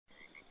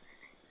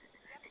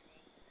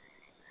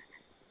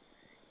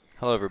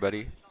Hello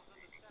everybody.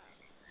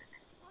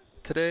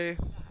 Today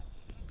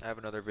I have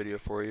another video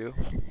for you,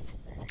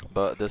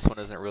 but this one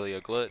isn't really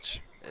a glitch.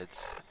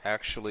 It's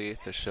actually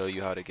to show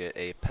you how to get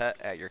a pet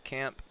at your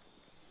camp,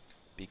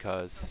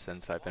 because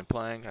since I've been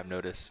playing I've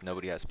noticed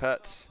nobody has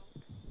pets.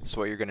 So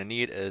what you're going to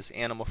need is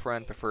Animal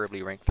Friend,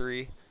 preferably rank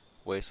 3,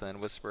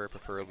 Wasteland Whisperer,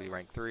 preferably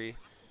rank 3,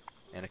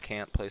 and a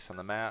camp placed on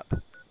the map.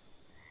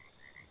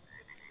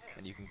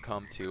 And you can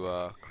come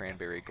to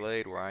Cranberry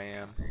Glade where I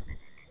am.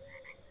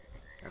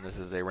 And this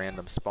is a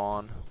random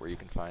spawn where you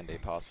can find a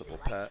possible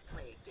pet.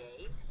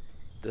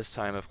 This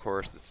time, of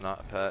course, it's not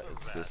a pet,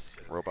 it's this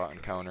robot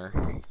encounter.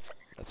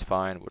 That's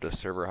fine, we'll just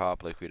server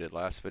hop like we did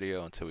last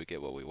video until we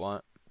get what we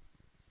want.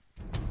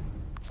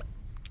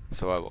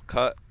 So I will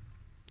cut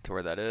to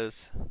where that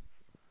is,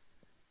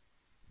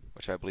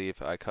 which I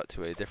believe I cut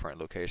to a different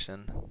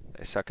location.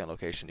 A second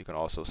location you can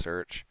also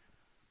search.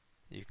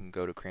 You can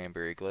go to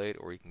Cranberry Glade,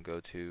 or you can go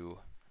to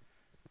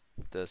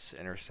this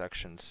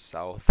intersection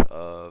south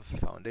of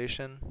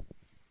Foundation.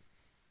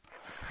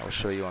 I'll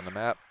show you on the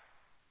map.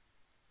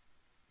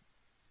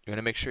 You want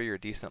to make sure you're a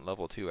decent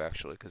level too,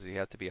 actually, because you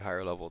have to be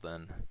higher level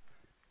than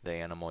the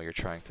animal you're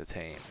trying to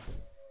tame.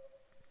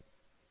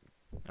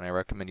 And I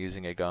recommend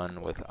using a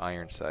gun with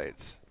iron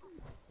sights,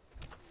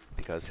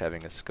 because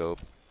having a scope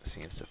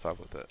seems to fuck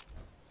with it.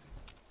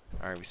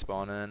 Alright, we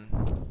spawn in.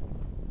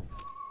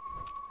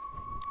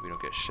 We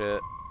don't get shit.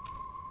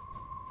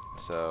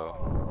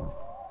 So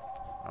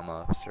I'm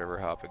gonna server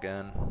hop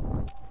again.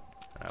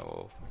 And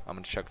I'm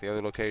gonna check the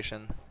other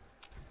location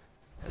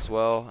as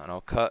well, and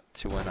I'll cut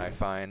to when I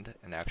find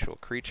an actual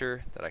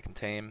creature that I can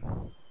tame,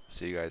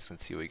 so you guys can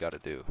see what you gotta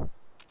do.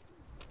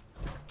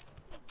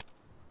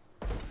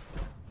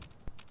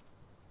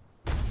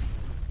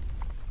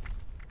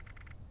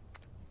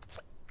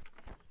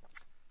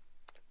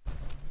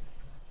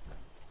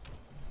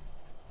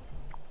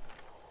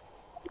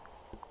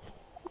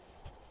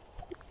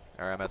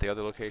 Alright, I'm at the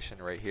other location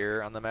right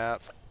here on the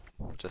map,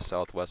 just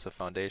southwest of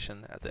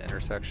Foundation at the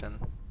intersection.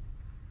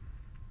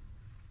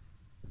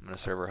 I'm gonna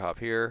server hop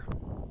here.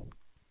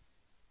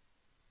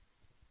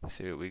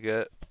 See what we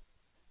get.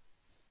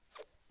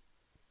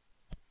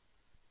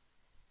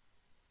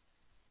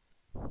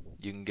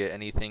 You can get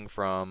anything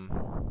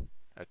from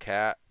a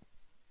cat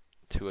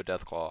to a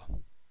deathclaw.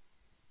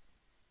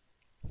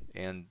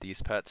 And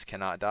these pets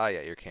cannot die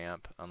at your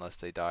camp unless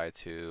they die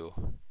to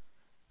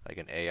like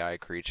an AI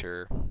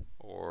creature,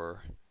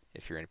 or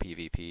if you're in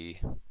PvP.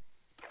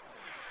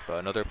 But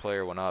another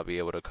player will not be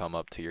able to come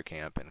up to your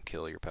camp and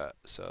kill your pet,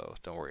 so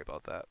don't worry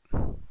about that.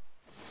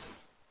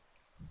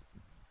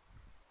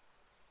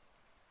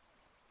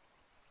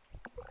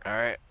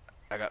 Alright,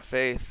 I got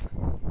faith.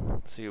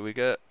 Let's see what we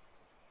get.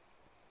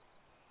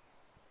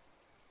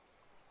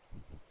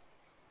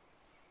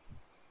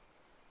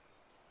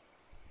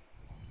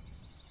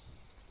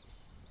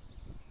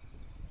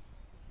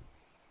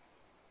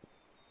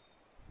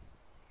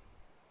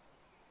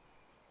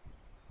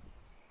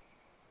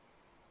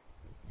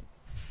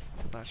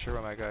 Not sure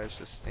why my guy's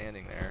just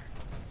standing there.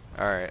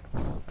 Alright,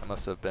 I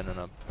must have been in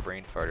a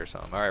brain fart or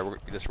something. Alright,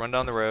 we just run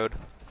down the road.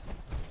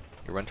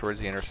 You run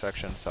towards the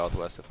intersection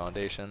southwest of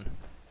Foundation.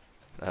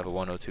 I have a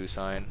 102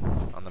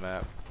 sign on the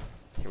map.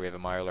 Here we have a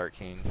Mirelurk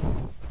King.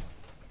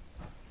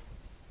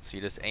 So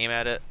you just aim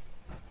at it,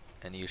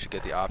 and you should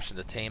get the option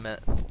to tame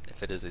it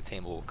if it is a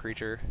tameable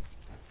creature.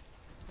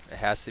 It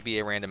has to be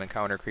a random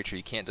encounter creature.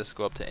 You can't just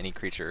go up to any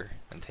creature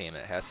and tame it.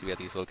 It has to be at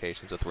these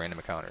locations with random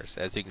encounters.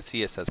 As you can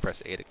see, it says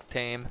press A to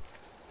tame,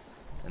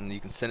 and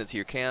you can send it to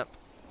your camp,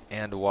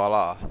 and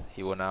voila,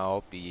 he will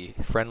now be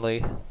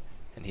friendly,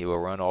 and he will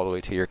run all the way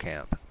to your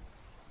camp.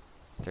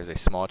 There's a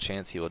small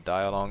chance he will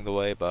die along the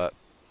way, but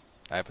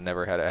I've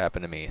never had it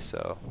happen to me,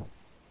 so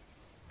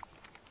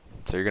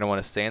you're going to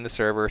want to stay in the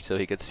server till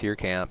he gets to your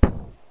camp.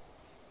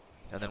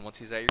 And then once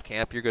he's at your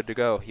camp, you're good to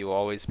go. He will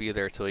always be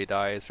there till he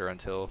dies, or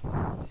until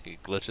he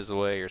glitches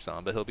away or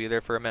something. But he'll be there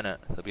for a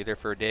minute. He'll be there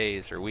for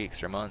days or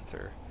weeks or months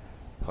or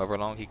however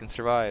long he can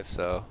survive.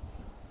 So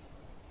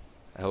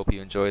I hope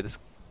you enjoy this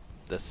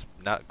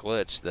not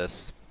glitch,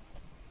 this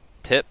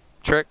tip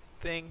trick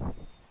thing.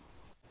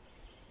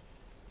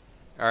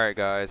 Alright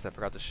guys, I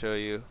forgot to show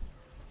you.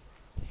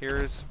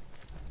 Here's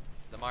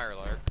the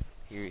Mirelurk.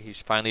 He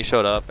finally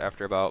showed up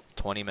after about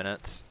 20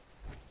 minutes.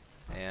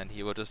 And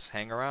he will just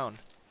hang around.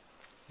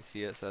 You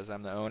see it says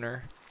I'm the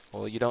owner.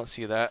 Well, you don't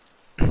see that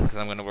because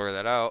I'm going to blur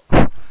that out.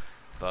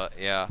 But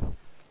yeah,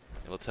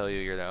 it will tell you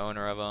you're the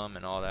owner of them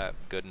and all that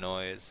good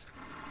noise.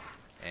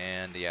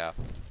 And yeah,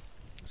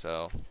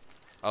 so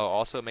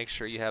also make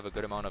sure you have a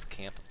good amount of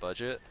camp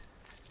budget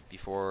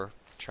before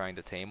trying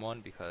to tame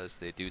one, because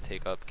they do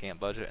take up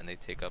camp budget, and they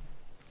take up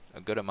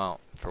a good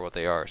amount for what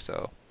they are.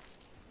 So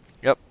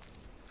yep,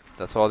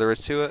 that's all there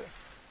is to it.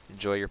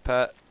 Enjoy your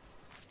pet,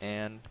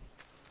 and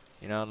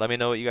let me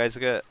know what you guys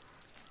get.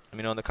 Let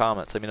me know in the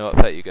comments. Let me know what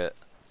pet you get.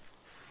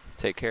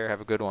 Take care.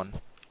 Have a good one.